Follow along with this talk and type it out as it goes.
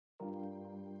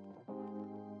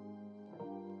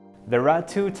There are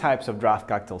two types of draft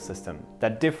cocktail system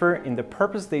that differ in the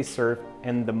purpose they serve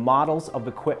and the models of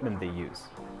equipment they use.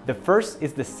 The first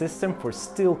is the system for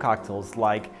still cocktails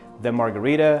like the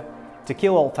Margarita,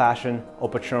 Tequila Old Fashioned, or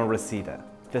Patron Receta.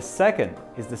 The second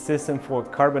is the system for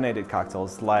carbonated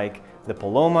cocktails like the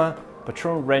Paloma,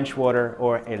 Patron Ranch Water,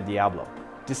 or El Diablo.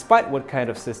 Despite what kind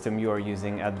of system you are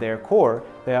using at their core,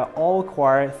 they all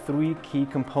require three key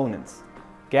components: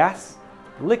 gas,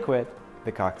 liquid,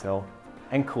 the cocktail,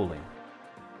 and cooling.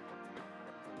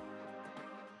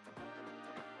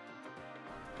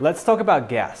 Let's talk about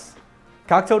gas.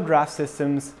 Cocktail draft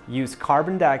systems use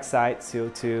carbon dioxide,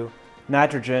 CO2,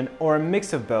 nitrogen, or a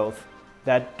mix of both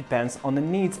that depends on the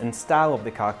needs and style of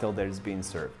the cocktail that is being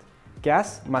served.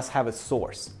 Gas must have a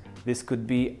source. This could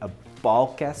be a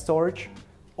bulk gas storage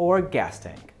or a gas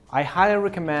tank. I highly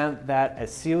recommend that a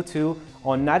CO2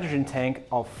 or nitrogen tank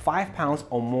of 5 pounds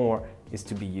or more is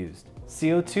to be used.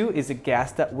 CO2 is a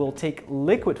gas that will take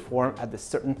liquid form at a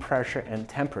certain pressure and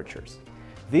temperatures.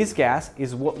 This gas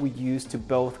is what we use to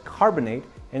both carbonate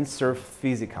and serve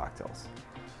fizzy cocktails.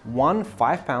 One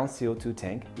 5-pound CO2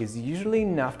 tank is usually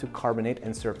enough to carbonate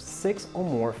and serve 6 or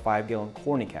more 5-gallon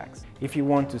corny kegs. If you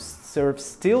want to serve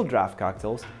still draft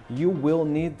cocktails, you will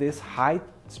need this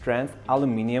high-strength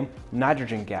aluminum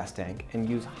nitrogen gas tank and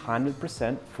use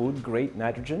 100% food-grade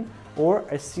nitrogen or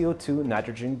a CO2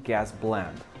 nitrogen gas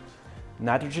blend.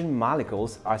 Nitrogen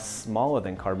molecules are smaller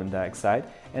than carbon dioxide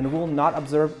and will not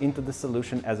absorb into the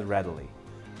solution as readily.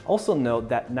 Also note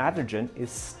that nitrogen is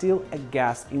still a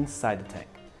gas inside the tank,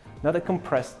 not a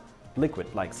compressed liquid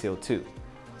like CO2.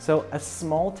 So a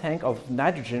small tank of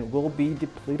nitrogen will be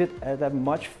depleted at a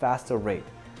much faster rate.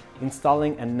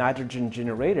 Installing a nitrogen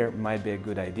generator might be a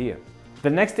good idea. The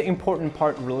next important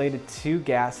part related to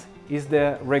gas is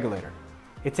the regulator.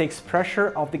 It takes pressure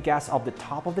of the gas off the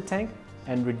top of the tank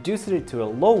and reduces it to a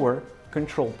lower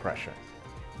control pressure.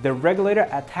 The regulator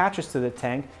attaches to the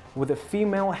tank with a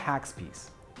female hex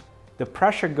piece. The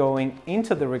pressure going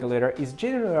into the regulator is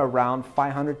generally around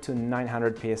 500 to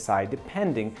 900 psi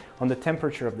depending on the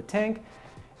temperature of the tank,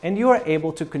 and you are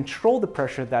able to control the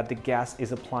pressure that the gas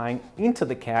is applying into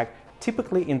the keg,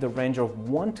 typically in the range of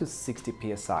 1 to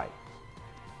 60 psi.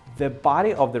 The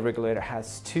body of the regulator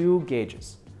has two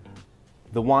gauges.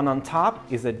 The one on top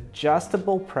is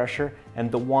adjustable pressure and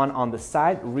the one on the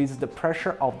side reads the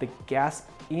pressure of the gas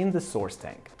in the source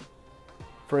tank.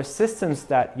 For systems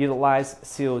that utilize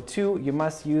CO2, you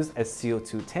must use a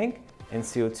CO2 tank and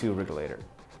CO2 regulator.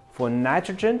 For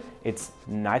nitrogen, it's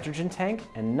nitrogen tank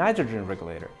and nitrogen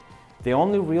regulator. The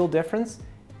only real difference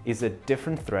is a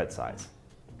different thread size.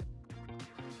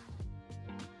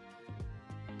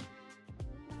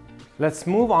 Let's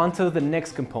move on to the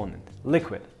next component,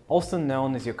 liquid, also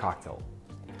known as your cocktail.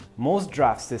 Most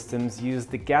draft systems use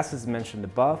the gases mentioned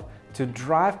above to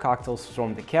drive cocktails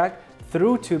from the keg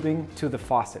through tubing to the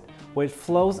faucet, where it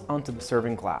flows onto the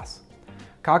serving glass.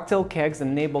 Cocktail kegs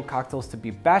enable cocktails to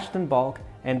be batched in bulk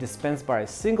and dispensed by a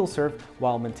single serve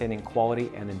while maintaining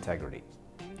quality and integrity.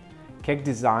 Keg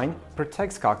design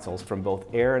protects cocktails from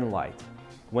both air and light.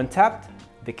 When tapped,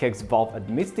 the keg's valve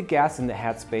admits the gas in the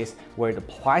headspace where it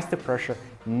applies the pressure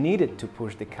needed to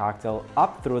push the cocktail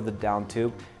up through the down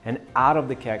tube and out of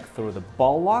the keg through the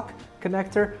ball lock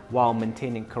connector while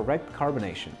maintaining correct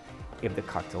carbonation if the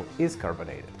cocktail is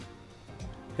carbonated.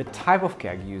 The type of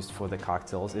keg used for the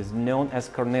cocktails is known as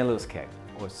Cornelius keg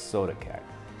or soda keg.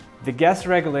 The gas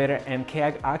regulator and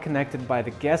keg are connected by the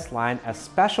gas line as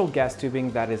special gas tubing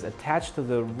that is attached to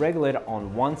the regulator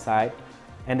on one side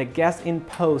and a gas in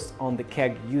post on the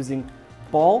keg using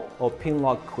ball or pin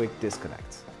lock quick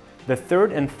disconnects. The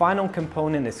third and final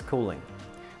component is cooling.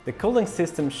 The cooling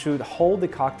system should hold the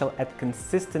cocktail at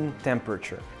consistent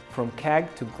temperature from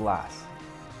keg to glass.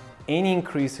 Any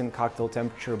increase in cocktail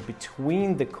temperature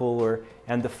between the cooler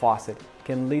and the faucet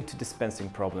can lead to dispensing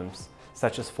problems,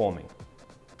 such as foaming.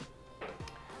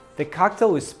 The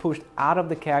cocktail is pushed out of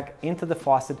the keg into the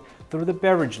faucet through the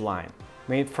beverage line,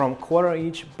 made from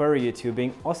 1/4-inch barrier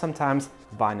tubing or sometimes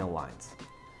vinyl lines.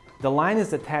 The line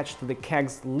is attached to the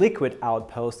keg's liquid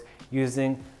outpost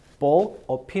using ball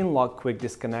or pin lock quick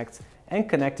disconnects and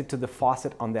connected to the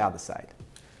faucet on the other side.